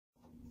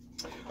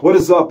What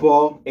is up,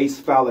 all?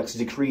 Acephalix,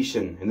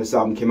 Decreation, and this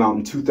album came out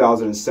in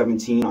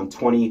 2017 on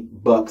 20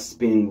 Buck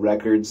Spin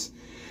Records.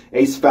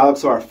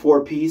 Acephalix are a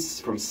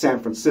four-piece from San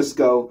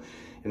Francisco,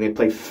 and they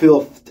play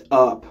filthed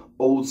up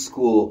old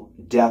school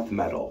death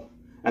metal.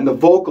 And the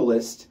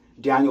vocalist,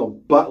 Daniel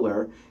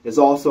Butler, is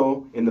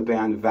also in the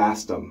band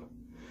Vastum.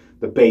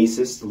 The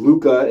bassist,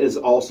 Luca, is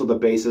also the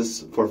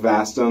bassist for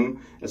Vastum,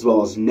 as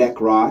well as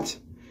Neckrot.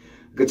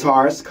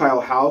 Guitarist,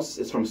 Kyle House,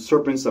 is from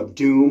Serpents of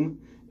Doom,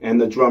 and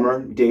the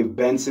drummer, Dave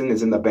Benson,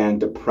 is in the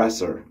band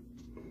Depressor.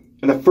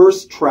 And the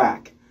first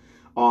track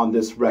on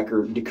this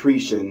record,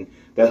 Decreation,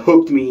 that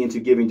hooked me into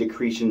giving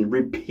Decreation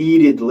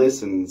repeated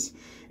listens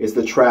is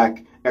the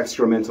track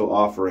Excremental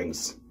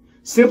Offerings.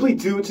 Simply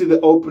due to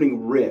the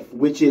opening riff,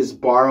 which is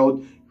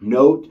borrowed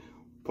note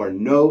for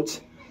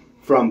note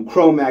from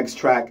Cro-Mags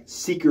track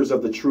Seekers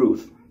of the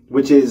Truth,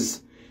 which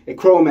is a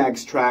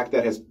Cro-Mags track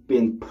that has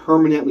been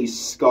permanently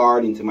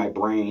scarred into my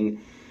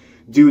brain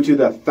due to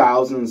the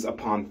thousands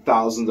upon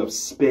thousands of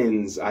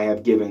spins I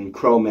have given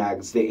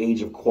Cro-Mags the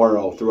Age of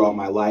Quarrel throughout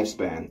my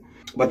lifespan.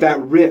 But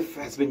that riff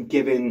has been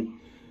given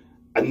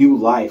a new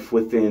life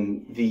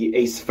within the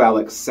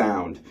Acephalix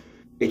sound.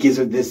 It gives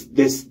it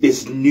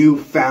this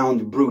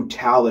newfound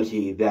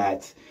brutality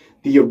that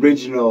the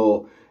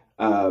original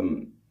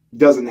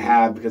doesn't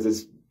have, because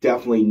it's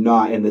definitely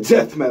not in the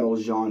death metal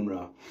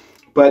genre.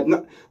 But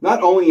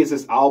not only is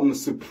this album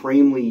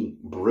supremely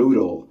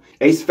brutal,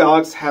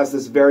 Acephalix has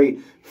this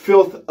very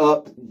filth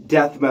up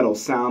death metal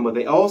sound, but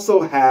they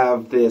also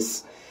have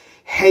this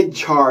head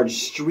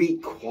charged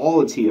street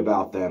quality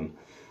about them,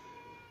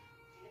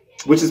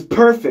 which is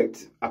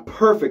perfect, a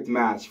perfect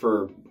match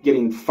for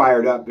getting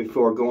fired up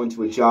before going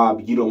to a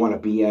job you don't want to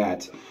be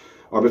at,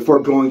 or before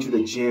going to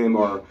the gym,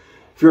 or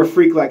if you're a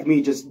freak like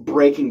me, just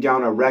breaking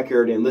down a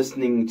record and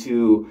listening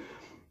to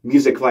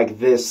music like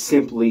this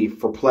simply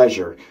for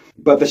pleasure.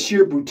 But the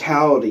sheer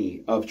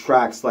brutality of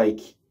tracks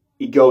like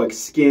Egoic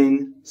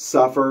Skin,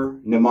 Suffer,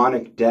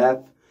 Mnemonic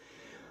Death,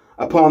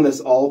 Upon This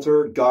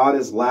Altar, God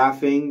is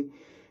Laughing,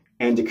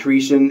 and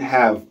Decreation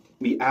have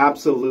me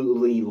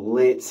absolutely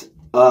lit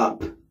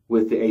up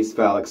with the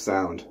Acephalix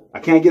sound. I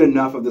can't get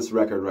enough of this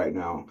record right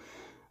now.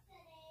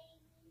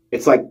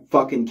 It's like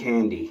fucking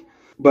candy.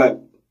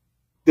 But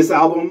this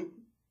album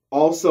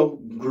also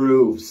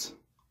grooves,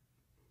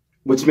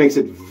 which makes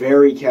it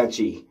very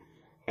catchy.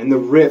 And the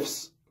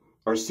riffs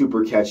are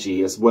super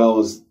catchy, as well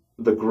as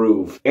the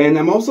groove. And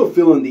I'm also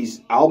feeling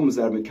these albums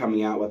that have been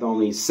coming out with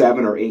only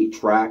 7 or 8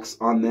 tracks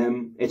on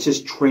them. It's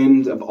just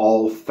trimmed of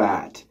all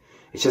fat.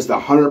 It's just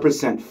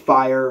 100%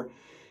 fire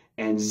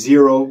and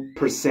 0%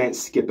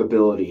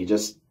 skippability.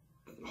 Just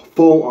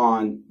full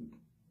on,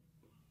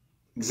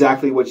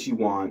 exactly what you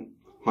want,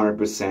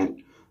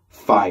 100%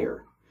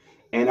 fire.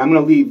 And I'm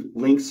going to leave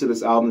links to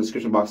this album in the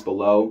description box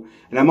below.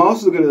 And I'm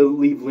also going to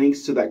leave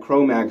links to that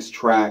Cro-Mags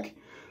track,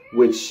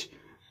 which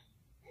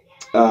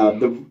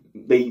they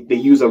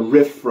use a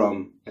riff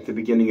from at the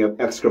beginning of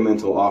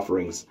Excremental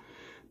Offerings.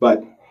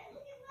 But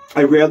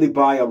I rarely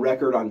buy a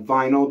record on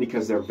vinyl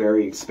because they're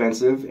very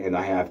expensive and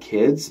I have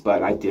kids,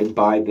 but I did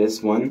buy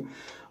this one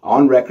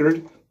on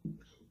record.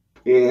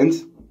 And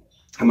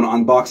I'm going to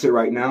unbox it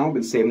right now. I've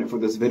been saving it for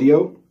this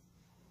video.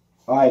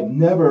 I've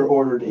never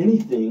ordered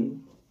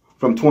anything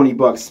from 20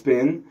 Buck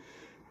Spin,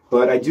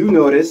 but I do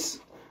notice,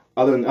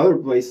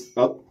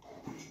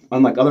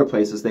 unlike other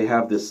places, they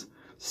have this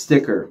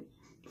sticker: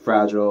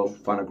 fragile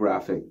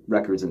phonographic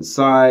records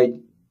inside,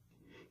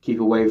 keep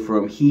away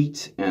from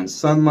heat and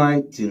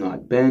sunlight, do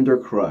not bend or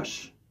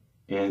crush.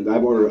 And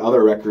I've ordered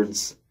other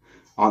records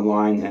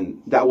online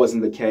and that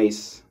wasn't the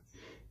case.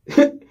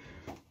 But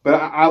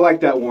I like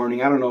that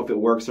warning. I don't know if it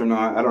works or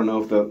not. I don't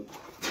know if the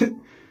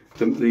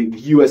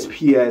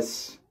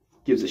USPS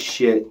gives a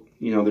shit.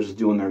 You know, they're just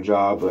doing their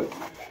job, but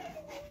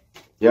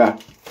yeah.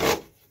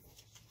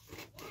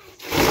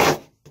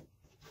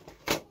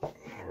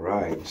 All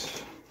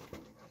right.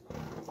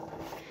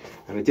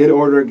 And I did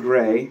order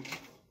gray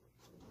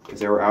because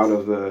they were out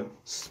of the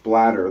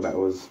splatter that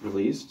was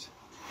released.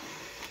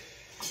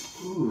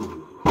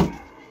 Ooh,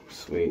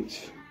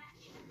 sweet.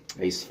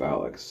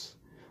 Acephalix.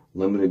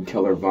 Limited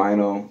color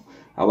vinyl.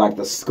 I like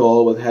the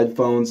skull with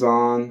headphones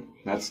on.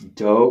 That's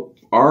dope.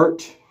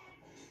 Art.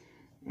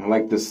 I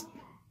like this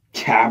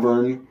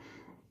cavern.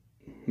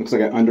 Looks like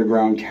an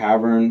underground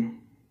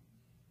cavern.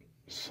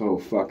 So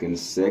fucking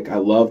sick. I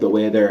love the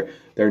way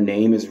their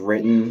name is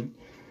written.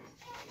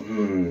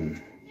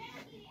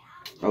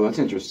 Oh, that's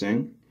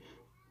interesting.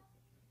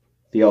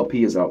 The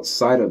LP is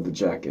outside of the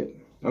jacket.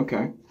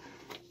 Okay.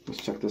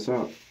 Let's check this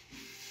out.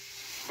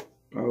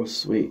 Oh,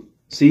 sweet.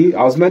 See,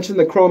 I was mentioning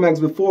the Cro-Mags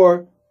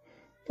before.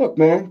 Look,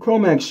 man,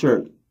 Cro-Mags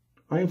shirt.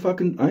 I ain't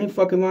fucking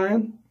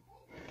lying.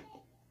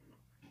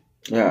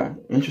 Yeah,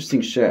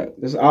 interesting shit.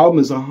 This album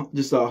is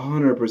just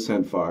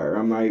 100% fire.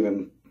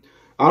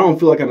 I don't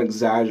feel like I'm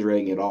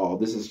exaggerating at all.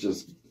 This is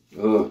just,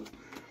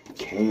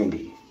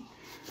 candy.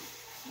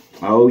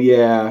 Oh,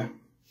 yeah.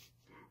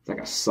 It's like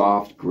a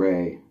soft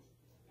gray.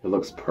 It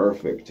looks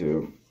perfect,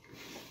 too.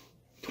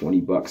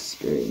 20 Buck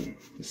Spin.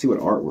 Let's see what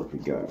artwork we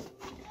got.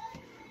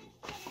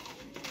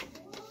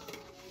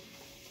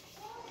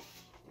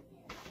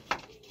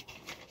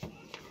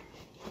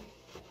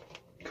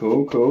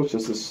 Cool, cool. It's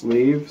just a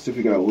sleeve. See if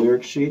we got a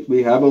lyric sheet.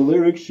 We have a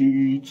lyric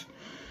sheet.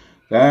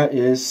 That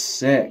is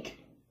sick.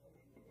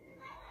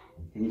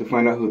 I need to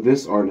find out who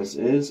this artist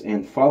is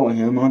and follow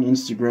him on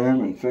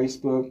Instagram and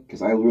Facebook,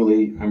 because I'm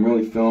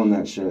really feeling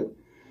that shit.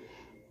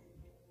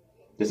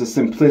 There's a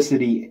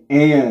simplicity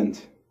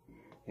and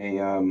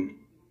a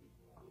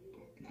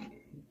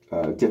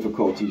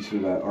difficulty to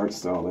that art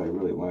style that I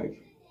really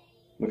like.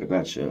 Look at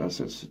that shit.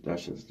 That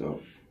shit's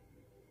dope.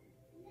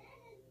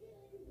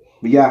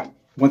 But yeah,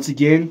 once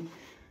again,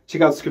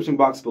 check out the description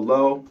box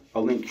below.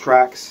 I'll link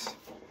tracks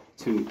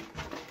to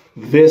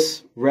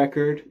this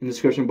record in the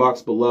description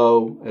box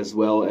below, as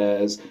well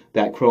as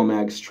that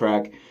Cro-Mags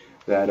track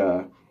that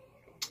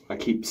I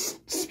keep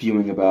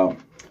spewing about.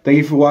 Thank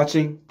you for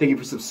watching. Thank you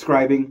for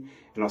subscribing.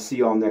 And I'll see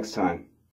you all next time.